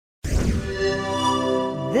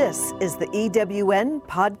This is the EWN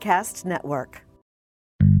Podcast Network.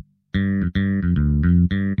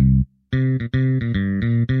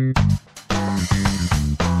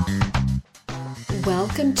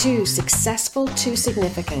 Welcome to Successful to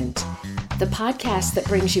Significant, the podcast that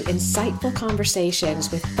brings you insightful conversations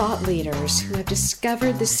with thought leaders who have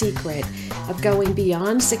discovered the secret of going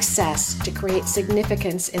beyond success to create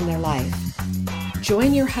significance in their life.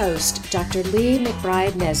 Join your host, Dr. Lee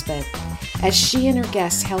McBride Nesbitt, as she and her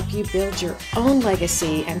guests help you build your own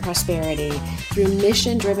legacy and prosperity through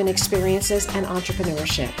mission-driven experiences and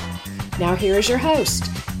entrepreneurship. Now here is your host,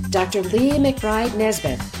 Dr. Lee McBride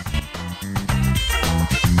Nesbitt.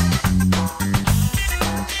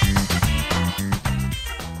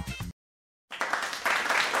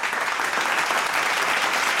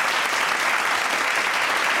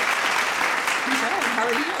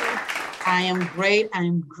 I am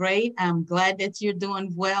great. I'm glad that you're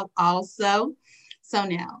doing well also. So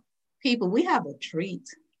now, people, we have a treat.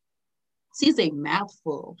 She's a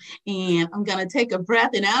mouthful, and I'm going to take a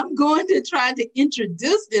breath, and I'm going to try to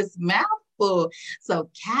introduce this mouthful. So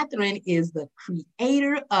Catherine is the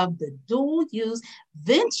creator of the Dual Use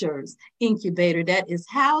Ventures Incubator that is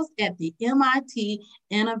housed at the MIT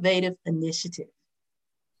Innovative Initiative.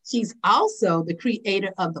 She's also the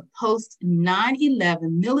creator of the Post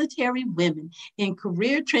 9/11 Military Women in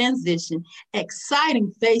Career Transition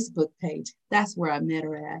exciting Facebook page. That's where I met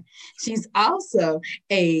her at. She's also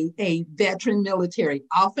a veteran military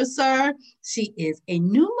officer. She is a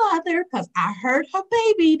new mother because I heard her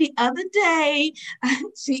baby the other day.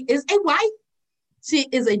 She is a wife. She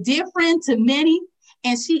is a dear friend to many,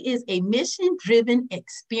 and she is a mission-driven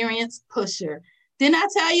experience pusher. Didn't I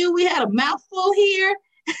tell you we had a mouthful here?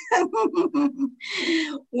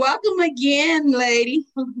 Welcome again, lady.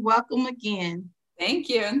 Welcome again. Thank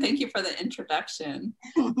you. And thank you for the introduction.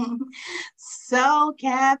 So,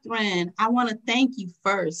 Catherine, I want to thank you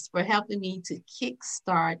first for helping me to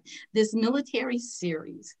kickstart this military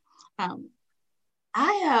series.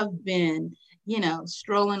 I have been,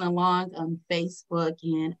 strolling along on Facebook,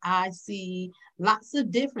 and I see lots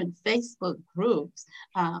of different Facebook groups.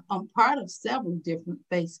 I'm part of several different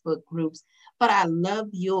Facebook groups, but I love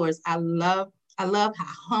yours. I love how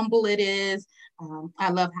humble it is. I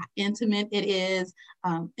love how intimate it is.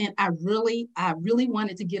 And I really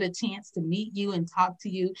wanted to get a chance to meet you and talk to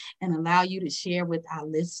you and allow you to share with our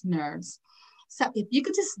listeners. So if you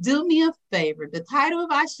could just do me a favor, the title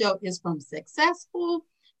of our show is From Successful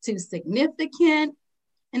to Significant,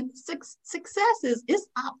 and success is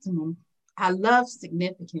optimum. I love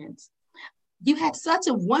significance. You had such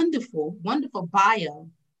a wonderful, wonderful bio.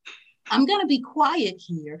 I'm going to be quiet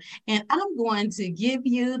here, and I'm going to give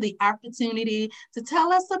you the opportunity to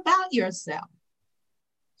tell us about yourself.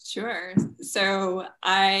 Sure. So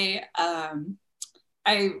I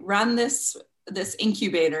run this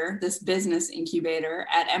incubator, this business incubator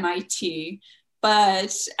at MIT.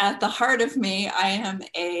 But at the heart of me, I am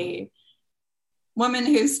a woman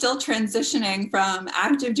who's still transitioning from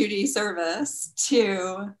active duty service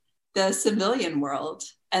to the civilian world.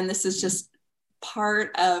 And this is just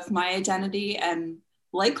part of my identity and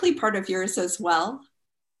likely part of yours as well,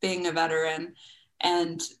 being a veteran.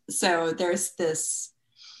 And so there's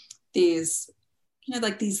these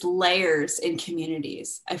layers in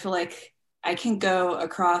communities. I feel like I can go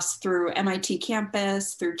across through MIT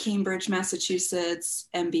campus, through Cambridge, Massachusetts,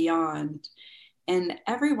 and beyond. And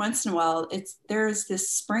every once in a while, there's this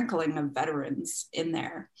sprinkling of veterans in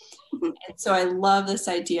there. And so I love this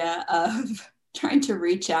idea of trying to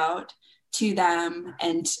reach out to them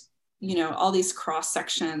and, all these cross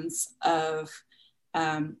sections of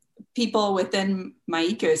people within my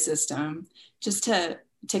ecosystem, just to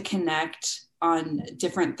connect on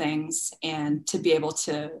different things and to be able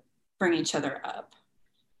to bring each other up.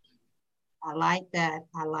 I like that.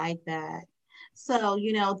 So,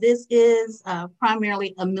 this is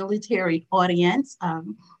primarily a military audience.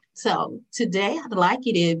 So today I'd like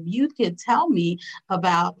it if you could tell me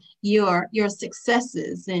about your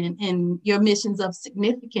successes and your missions of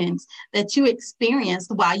significance that you experienced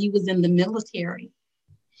while you was in the military.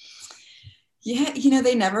 Yeah,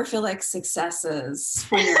 they never feel like successes.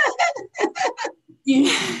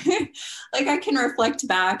 Like I can reflect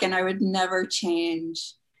back and I would never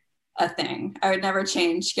change a thing. I would never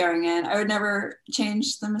change going in. I would never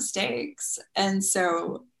change the mistakes. And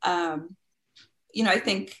so, I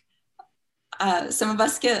think some of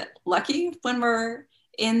us get lucky when we're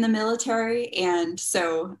in the military. And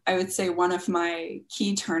so I would say one of my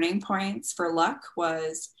key turning points for luck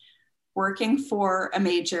was working for a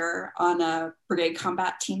major on a brigade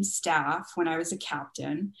combat team staff when I was a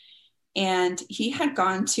captain. And he had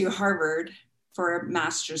gone to Harvard for a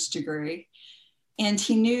master's degree. And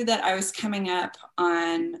he knew that I was coming up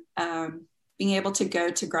on being able to go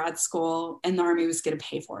to grad school, and the Army was going to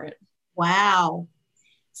pay for it. Wow.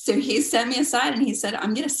 So he sent me aside and he said,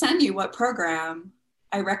 I'm going to send you what program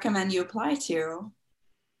I recommend you apply to.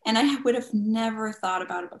 And I would have never thought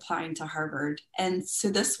about applying to Harvard. And so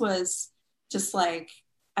this was just like,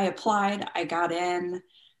 I applied, I got in,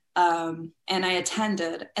 and I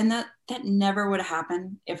attended. And that never would have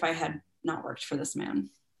happened if I had not worked for this man.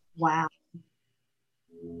 Wow.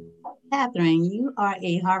 Catherine, you are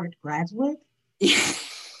a Harvard graduate?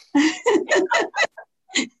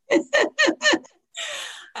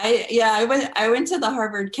 I went to the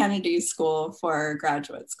Harvard Kennedy School for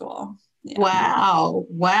graduate school. Yeah.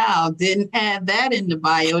 Wow. Didn't add that in the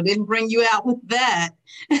bio. Didn't bring you out with that.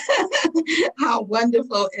 How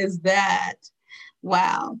wonderful is that?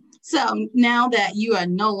 Wow. So now that you are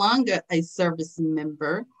no longer a service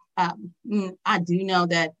member, I do know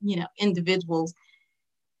that, individuals,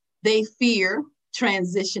 they fear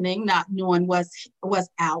transitioning, not knowing what's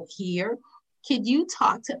out here. Could you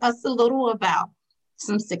talk to us a little about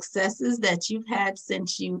some successes that you've had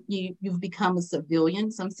since you've become a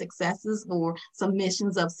civilian, some successes or some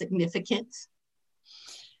missions of significance?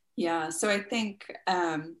 Yeah, so I think,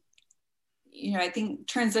 I think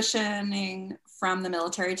transitioning from the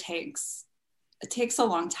military takes a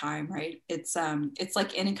long time, right? It's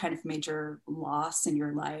like any kind of major loss in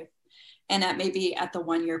your life. And maybe at the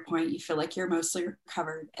 1 year point, you feel like you're mostly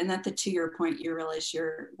recovered. And at the 2 year point, you realize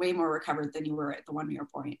you're way more recovered than you were at the 1 year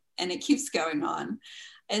point. And it keeps going on.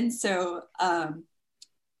 And so I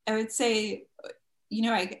would say,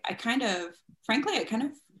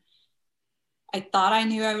 I thought I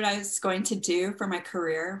knew what I was going to do for my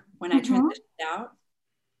career when I transitioned out.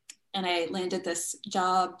 And I landed this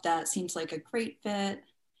job that seems like a great fit.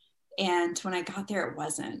 And when I got there, it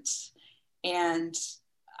wasn't. And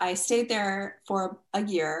I stayed there for a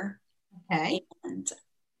year. Okay. And,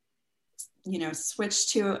 switched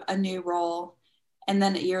to a new role. And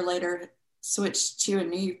then a year later, switched to a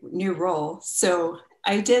new role. So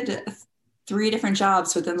I did 3 different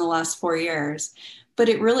jobs within the last 4 years, but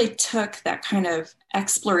it really took that kind of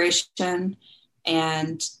exploration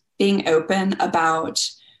and being open about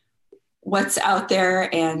what's out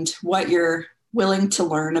there and what you're willing to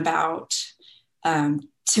learn about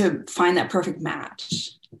to find that perfect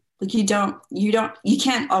match. Like you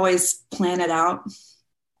can't always plan it out.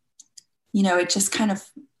 It just kind of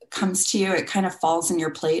comes to you. It kind of falls in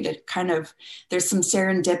your plate. There's some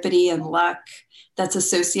serendipity and luck that's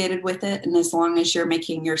associated with it. And as long as you're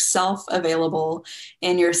making yourself available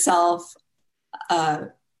and yourself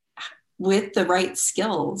with the right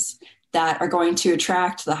skills that are going to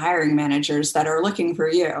attract the hiring managers that are looking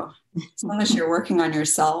for you, as long as you're working on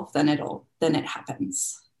yourself, then it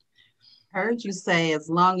happens. Heard you say, as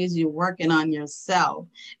long as you're working on yourself,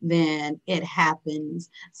 then it happens.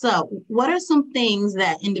 So what are some things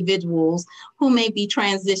that individuals who may be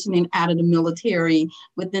transitioning out of the military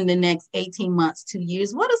within the next 18 months, 2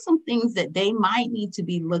 years, what are some things that they might need to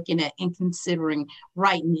be looking at and considering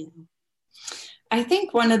right now? I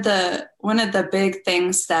think one of the big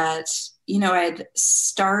things that, I'd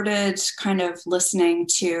started kind of listening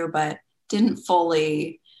to, but didn't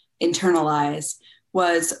fully internalize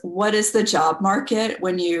was, what is the job market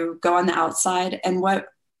when you go on the outside, and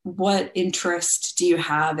what interest do you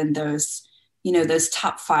have in those, those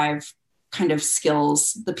top 5 kind of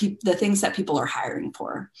skills, the things that people are hiring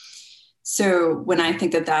for. So when I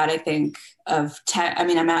think of that, I think of tech. I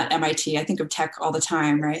mean, I'm at MIT. I think of tech all the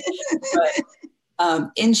time, right?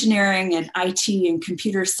 But engineering and IT and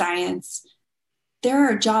computer science, there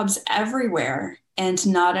are jobs everywhere and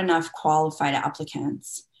not enough qualified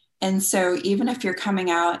applicants. And so even if you're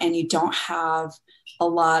coming out and you don't have a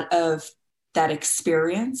lot of that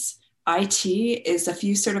experience, IT is a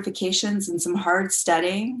few certifications and some hard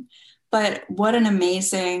studying, but what an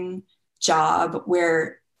amazing job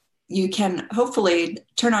where you can hopefully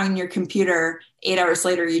turn on your computer, 8 hours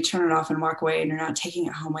later, you turn it off and walk away and you're not taking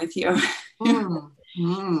it home with you.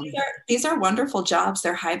 These are wonderful jobs.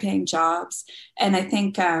 They're high paying jobs. And I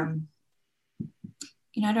think, I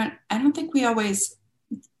don't think we always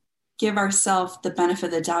give ourselves the benefit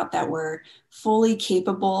of the doubt that we're fully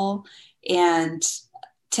capable and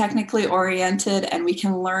technically oriented, and we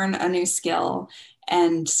can learn a new skill,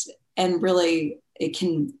 and really it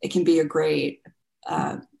can be a great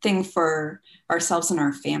thing for ourselves and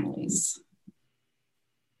our families.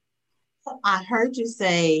 I heard you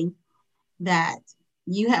say that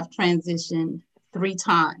you have transitioned 3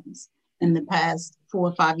 times in the past 4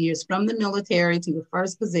 or 5 years, from the military to your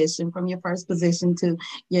first position, from your first position to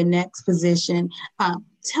your next position.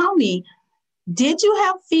 Tell me, Did you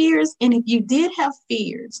have fears? And if you did have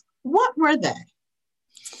fears, what were they?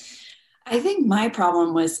 I think my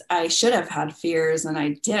problem was I should have had fears and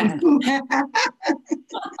I didn't.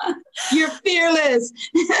 You're fearless.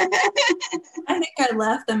 I think I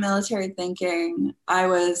left the military thinking I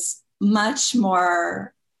was much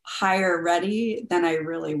more higher ready than I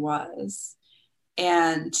really was.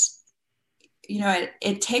 And,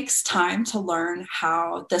 it takes time to learn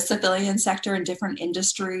how the civilian sector in different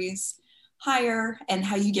industries hire and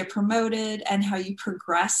how you get promoted and how you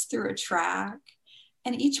progress through a track.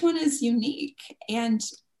 And each one is unique, and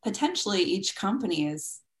potentially each company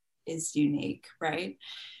is unique, right?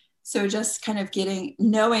 So just kind of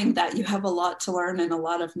knowing that you have a lot to learn and a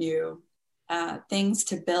lot of new things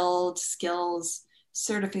to build, skills,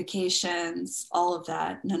 certifications, all of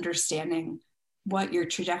that, and understanding what your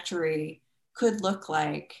trajectory could look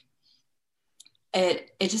like.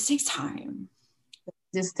 It just takes time. It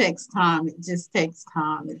just takes time. It just takes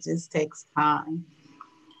time. It just takes time.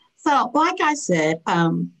 So, like I said,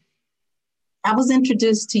 I was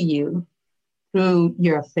introduced to you through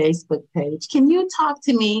your Facebook page. Can you talk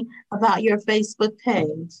to me about your Facebook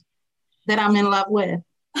page that I'm in love with?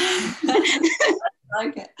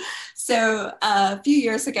 Okay. So a few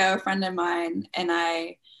years ago, a friend of mine and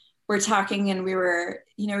I were talking, and we were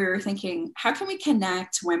thinking, how can we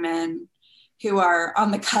connect women who are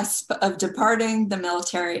on the cusp of departing the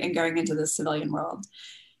military and going into the civilian world?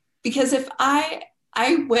 Because if I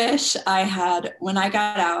wish I had, when I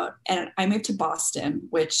got out and I moved to Boston,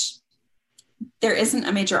 which there isn't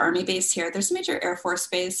a major Army base here. There's a major Air Force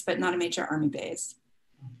base, but not a major Army base.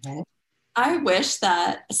 Okay. I wish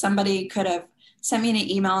that somebody could have sent me an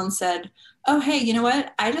email and said, oh, hey, you know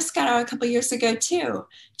what? I just got out a couple years ago too.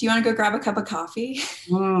 Do you want to go grab a cup of coffee?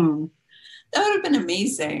 That would have been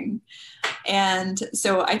amazing. And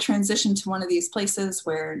so I transitioned to one of these places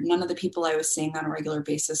where none of the people I was seeing on a regular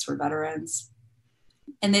basis were veterans.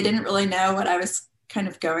 And they didn't really know what I was kind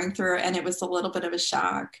of going through. And it was a little bit of a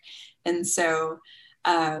shock. And so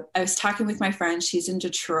I was talking with my friend. She's in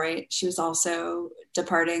Detroit. She was also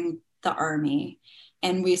departing the Army.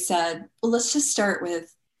 And we said, well, let's just start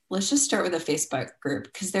with a Facebook group,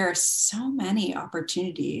 because there are so many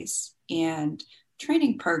opportunities and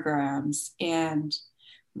training programs and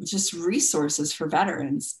just resources for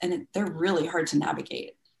veterans. And they're really hard to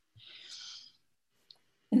navigate.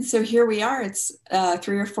 And so here we are. It's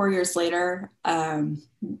 3 or 4 years later.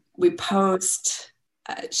 We post,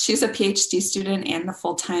 she's a PhD student and a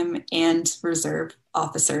full-time and reserve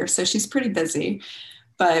officer. So she's pretty busy,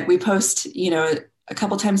 but we post, a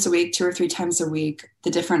couple times a week, 2 or 3 times a week,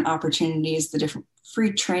 the different opportunities, the different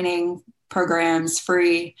free training programs,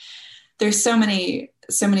 free. There's so many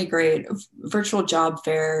great virtual job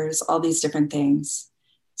fairs, all these different things.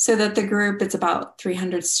 So that the group, it's about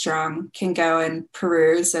 300 strong, can go and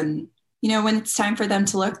peruse. And, when it's time for them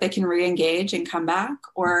to look, they can re-engage and come back.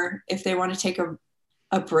 Or if they want to take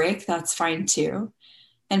a break, that's fine too.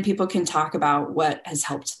 And people can talk about what has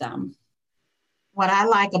helped them. What I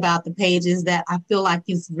like about the page is that I feel like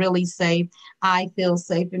it's really safe. I feel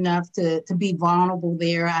safe enough to be vulnerable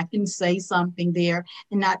there. I can say something there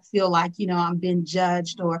and not feel like, I'm being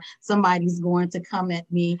judged or somebody's going to come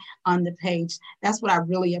at me on the page. That's what I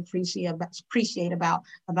really appreciate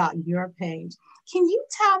about your page. Can you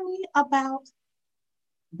tell me about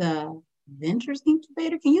the Ventures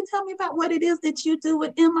Incubator? Can you tell me about what it is that you do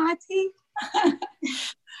at MIT?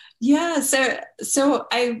 Yeah, so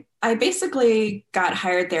I basically got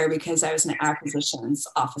hired there because I was an acquisitions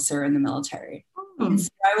officer in the military. And so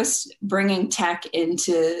I was bringing tech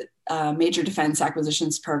into major defense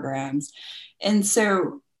acquisitions programs. And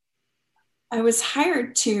so I was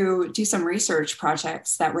hired to do some research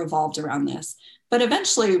projects that revolved around this. But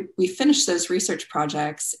eventually we finished those research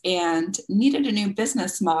projects and needed a new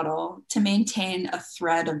business model to maintain a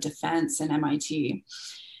thread of defense in MIT.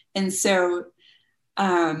 And so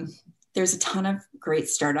there's a ton of great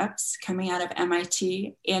startups coming out of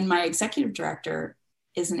MIT, and my executive director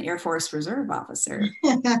is an Air Force Reserve officer.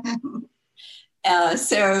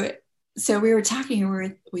 So we were talking,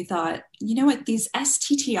 and we thought, you know what, these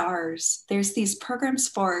STTRs, there's these programs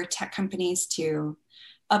for tech companies to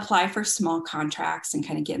apply for small contracts and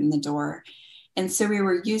kind of get in the door. And so we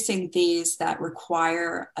were using these that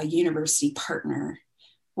require a university partner,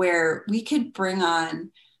 where we could bring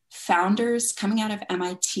on founders coming out of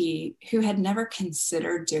MIT who had never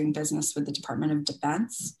considered doing business with the Department of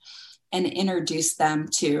Defense and introduce them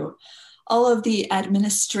to all of the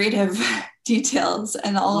administrative details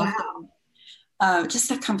and all of just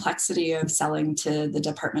the complexity of selling to the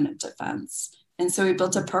Department of Defense. And so we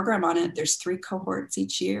built a program on it. There's 3 cohorts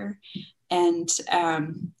each year. And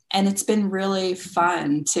it's been really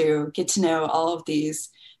fun to get to know all of these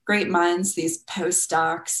great minds, these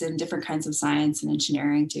postdocs in different kinds of science and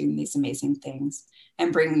engineering doing these amazing things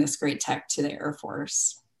and bringing this great tech to the Air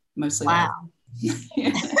Force, mostly. Wow.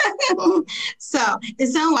 So it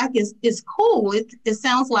sounds like it's cool. It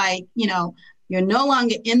sounds like, you're no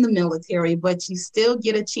longer in the military, but you still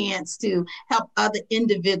get a chance to help other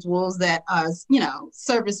individuals that are,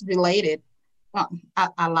 service related.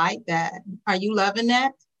 I like that. Are you loving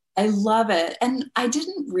that? I love it. And I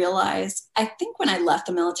didn't realize, I think when I left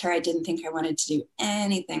the military, I didn't think I wanted to do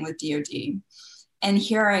anything with DoD. And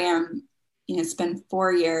here I am, it's been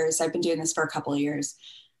 4 years. I've been doing this for a couple of years.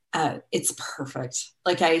 It's perfect.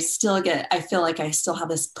 Like I feel like I still have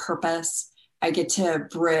this purpose. I get to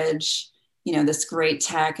bridge, this great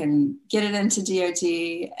tech and get it into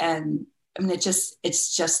DoD. And I mean,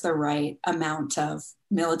 it's just the right amount of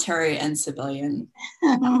military and civilian.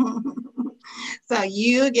 So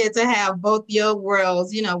you get to have both your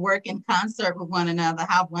worlds, work in concert with one another.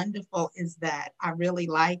 How wonderful is that? I really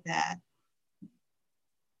like that.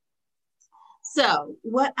 So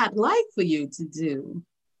what I'd like for you to do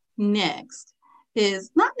next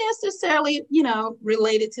is not necessarily,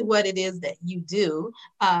 related to what it is that you do,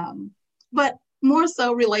 but more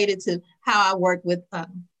so related to how I work with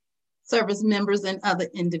service members and other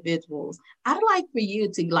individuals. I'd like for you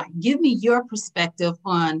to give me your perspective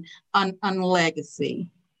on legacy.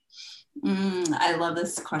 I love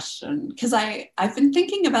this question because I've been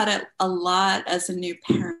thinking about it a lot as a new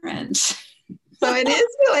parent. So it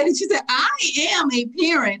is related. She said, I am a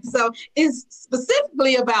parent. So it's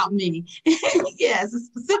specifically about me. Yes, it's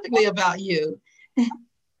specifically about you.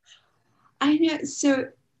 I know. So,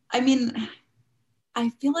 I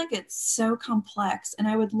feel like it's so complex and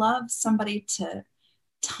I would love somebody to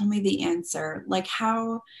tell me the answer. Like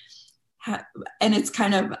how and it's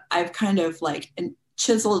I've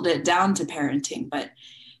chiseled it down to parenting, but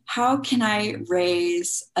how can I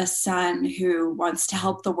raise a son who wants to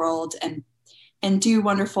help the world and do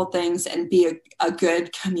wonderful things and be a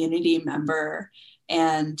good community member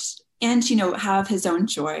and have his own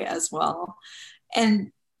joy as well.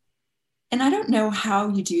 And I don't know how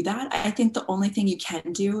you do that. I think the only thing you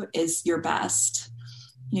can do is your best.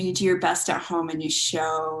 You do your best at home and you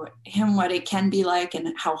show him what it can be like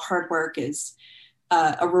and how hard work is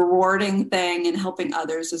a rewarding thing and helping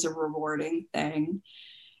others is a rewarding thing.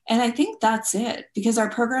 And I think that's it because our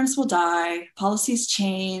programs will die, policies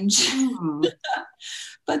change,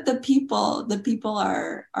 but the people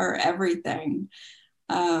are everything.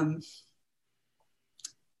 I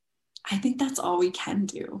think that's all we can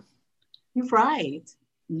do. You're right.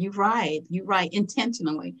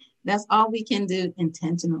 Intentionally. That's all we can do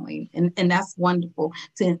intentionally. And that's wonderful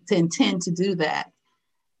to intend to do that.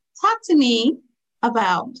 Talk to me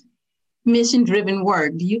about mission-driven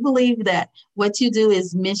work. Do you believe that what you do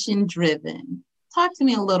is mission-driven? Talk to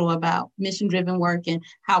me a little about mission-driven work and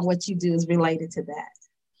how what you do is related to that.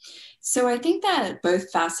 So I think that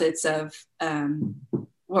both facets of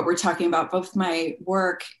what we're talking about, both my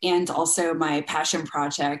work and also my passion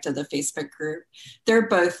project of the Facebook group, they're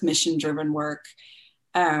both mission-driven work.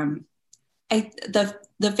 The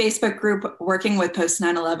Facebook group working with post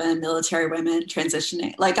 9/11 military women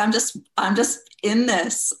transitioning, I'm just in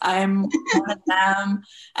this. I'm one of them.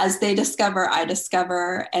 As they discover, I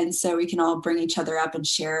discover, and so we can all bring each other up and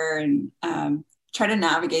share and try to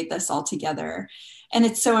navigate this all together. And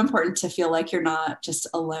it's so important to feel like you're not just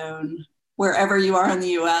alone wherever you are in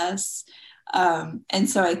the US. And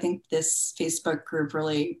so I think this Facebook group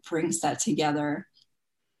really brings that together.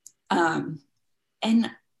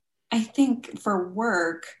 And I think for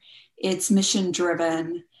work, it's mission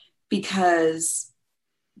driven because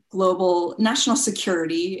global national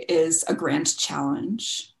security is a grand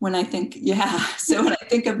challenge. So when I think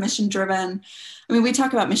of mission driven, we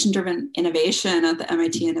talk about mission driven innovation at the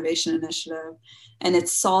MIT Innovation Initiative, and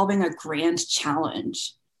it's solving a grand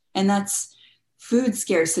challenge. And that's food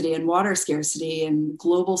scarcity and water scarcity and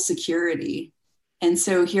global security. And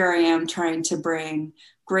so here I am trying to bring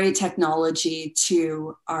great technology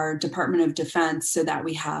to our Department of Defense so that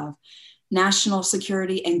we have national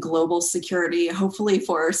security and global security, hopefully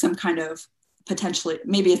for some kind of potentially,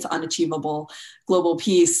 maybe it's unachievable global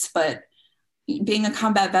peace, but being a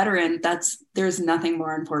combat veteran, there's nothing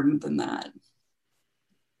more important than that.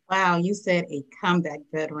 Wow, you said a combat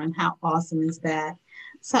veteran. How awesome is that?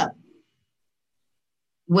 So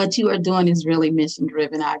what you are doing is really mission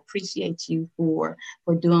driven. I appreciate you for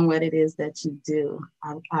doing what it is that you do.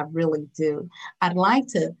 I really do. I'd like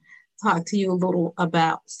to talk to you a little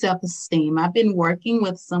about self-esteem. I've been working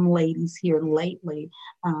with some ladies here lately.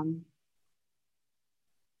 And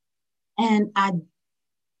And I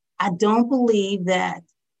don't believe that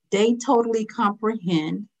they totally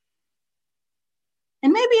comprehend.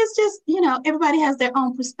 And maybe it's just, everybody has their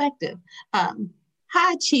own perspective.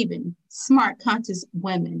 High achieving, smart, conscious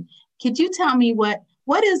women. Could you tell me what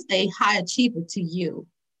is a high achiever to you?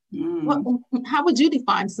 How would you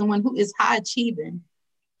define someone who is high achieving?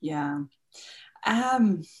 Yeah.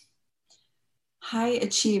 High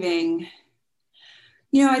achieving.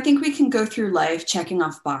 I think we can go through life checking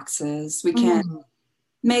off boxes. We can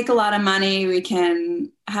make a lot of money. We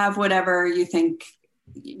can have whatever you think,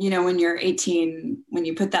 when you're 18, when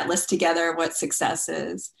you put that list together, what success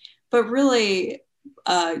is. But really,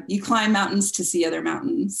 you climb mountains to see other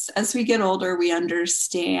mountains. As we get older, we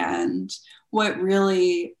understand what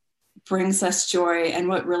really brings us joy and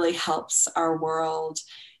what really helps our world.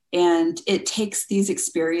 And it takes these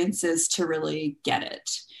experiences to really get it.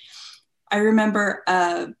 I remember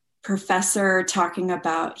a professor talking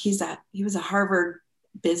about, he was a Harvard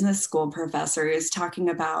Business School professor. He was talking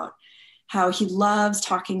about how he loves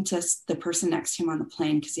talking to the person next to him on the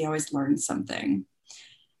plane because he always learns something.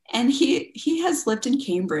 And he has lived in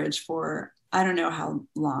Cambridge for, I don't know how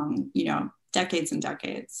long, decades and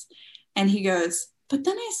decades. And he goes, but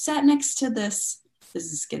then I sat next to this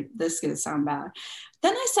is going to sound bad.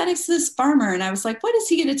 Then I sat next to this farmer and I was like, what is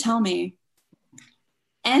he going to tell me?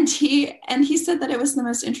 And he said that it was the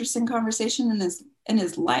most interesting conversation in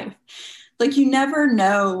his life. Like, you never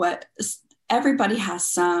know everybody has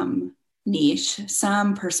some niche,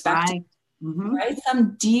 some perspective, right?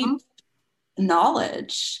 Some deep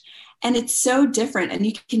knowledge. And it's so different. And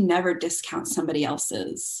you can never discount somebody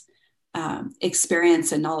else's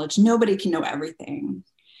experience and knowledge. Nobody can know everything.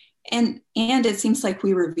 And it seems like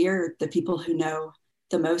we revere the people who know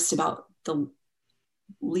the most about the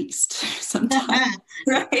least sometimes,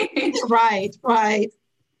 right? Right.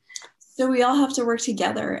 So we all have to work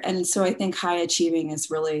together. And so I think high achieving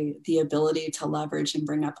is really the ability to leverage and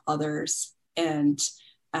bring up others and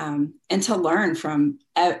to learn from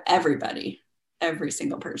everybody, every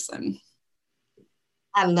single person.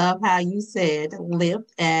 I love how you said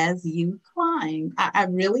lift as you climb. I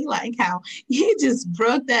really like how you just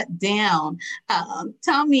broke that down.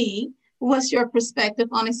 Tell me, what's your perspective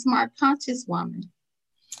on a smart, conscious woman?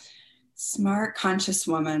 Smart, conscious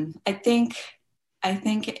woman. I think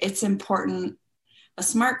it's important. A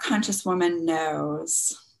smart, conscious woman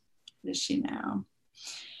knows. What does she know?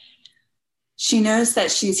 She knows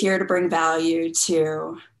that she's here to bring value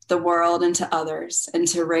to the world and to others and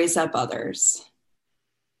to raise up others.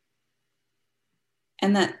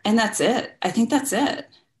 And that's it. I think that's it.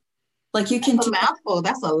 Like, you can that's a mouthful.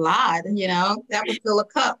 That's a lot. That would fill a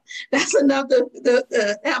cup. That's enough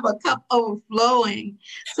to have a cup overflowing.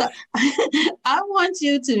 So I want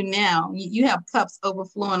you to now, you have cups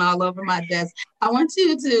overflowing all over my desk. I want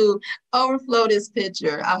you to overflow this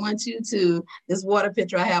pitcher. This water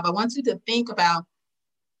pitcher I have, I want you to think about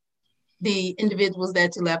the individuals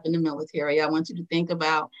that you left in the military. I want you to think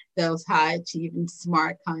about those high achieving,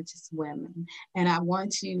 smart, conscious women. And I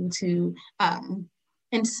want you to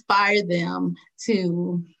inspire them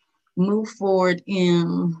to move forward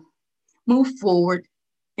in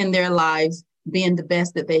their lives, being the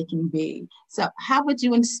best that they can be. So how would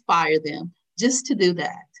you inspire them just to do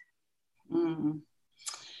that?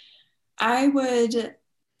 I would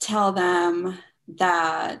tell them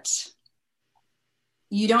that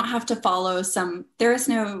you don't have to follow there is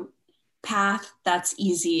no path that's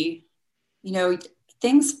easy.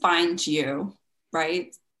 Things find you,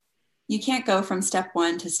 right? You can't go from step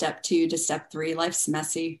 1 to step 2 to step 3. Life's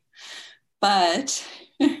messy, but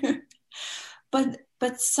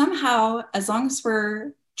somehow, as long as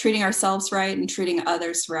we're treating ourselves right and treating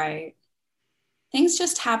others right, things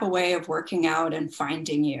just have a way of working out and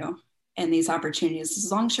finding you in these opportunities.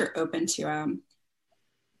 As long as you're open to them,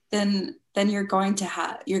 then you're going to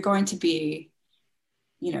have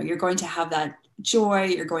that joy.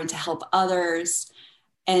 You're going to help others,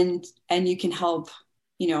 and you can help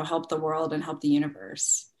the world and help the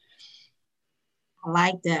universe. I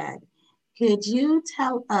like that. Could you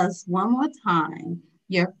tell us one more time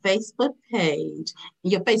your Facebook page,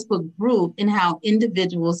 your Facebook group, and how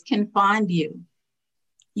individuals can find you?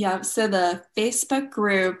 Yeah, so the Facebook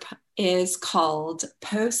group is called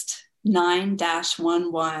Post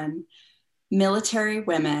 9-11 Military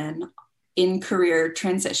Women in Career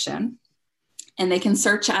Transition. And they can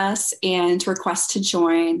search us and request to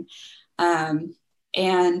join. And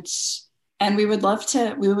we would love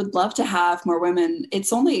to have more women.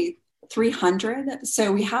 It's only 300,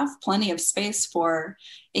 so we have plenty of space for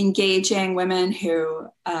engaging women who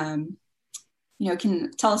can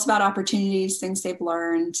tell us about opportunities, things they've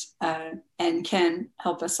learned, and can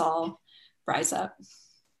help us all rise up.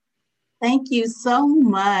 Thank you so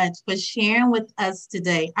much for sharing with us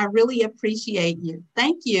today. I really appreciate you.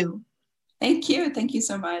 Thank you. Thank you. Thank you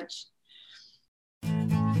so much.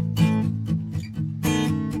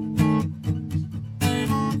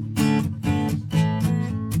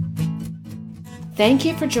 Thank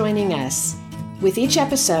you for joining us. With each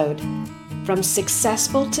episode, From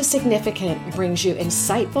Successful to Significant brings you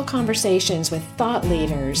insightful conversations with thought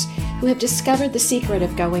leaders who have discovered the secret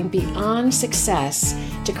of going beyond success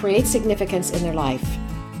to create significance in their life.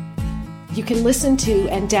 You can listen to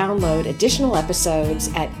and download additional episodes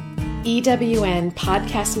at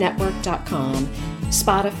ewnpodcastnetwork.com,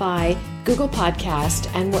 Spotify, Google Podcast,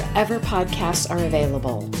 and wherever podcasts are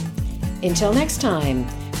available. Until next time,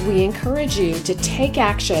 we encourage you to take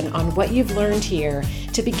action on what you've learned here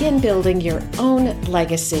to begin building your own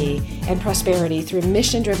legacy and prosperity through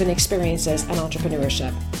mission-driven experiences and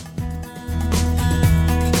entrepreneurship.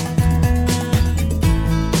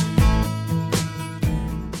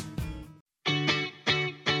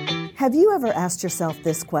 Have you ever asked yourself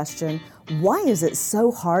this question? Why is it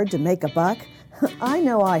so hard to make a buck? I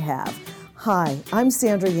know I have. Hi, I'm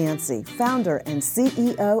Sandra Yancey, founder and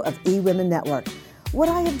CEO of eWomen Network. What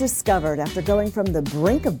I have discovered after going from the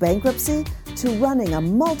brink of bankruptcy to running a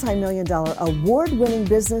multi-million-dollar award-winning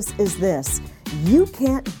business is this: you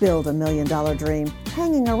can't build $1 million dream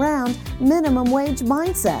hanging around minimum wage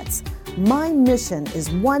mindsets. My mission is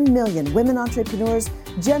 1 million women entrepreneurs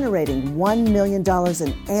generating $1 million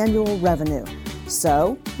in annual revenue.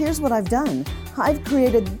 So here's what I've done. I've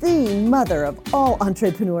created the mother of all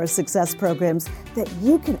entrepreneur success programs that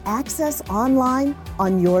you can access online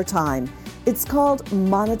on your time. It's called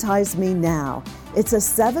Monetize Me Now. It's a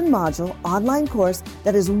 7-module online course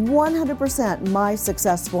that is 100% my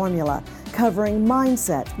success formula, covering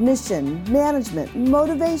mindset, mission, management,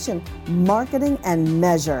 motivation, marketing, and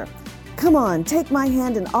measure. Come on, take my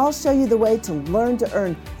hand and I'll show you the way to learn to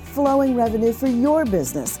earn flowing revenue for your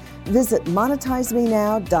business. Visit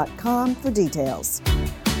monetizemenow.com for details.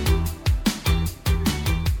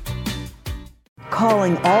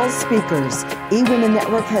 Calling all speakers, eWomen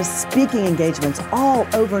Network has speaking engagements all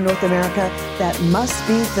over North America that must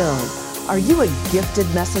be filled. Are you a gifted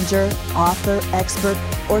messenger, author, expert,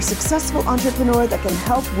 or successful entrepreneur that can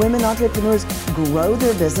help women entrepreneurs grow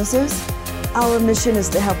their businesses? Our mission is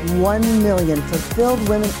to help 1 million fulfilled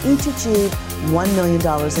women each achieve $1 million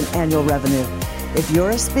in annual revenue. If you're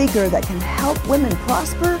a speaker that can help women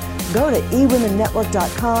prosper, go to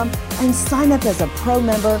eWomenNetwork.com and sign up as a pro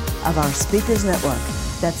member of our Speakers Network.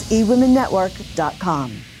 That's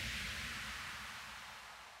eWomenNetwork.com.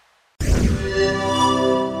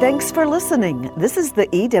 Thanks for listening. This is the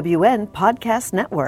EWN Podcast Network.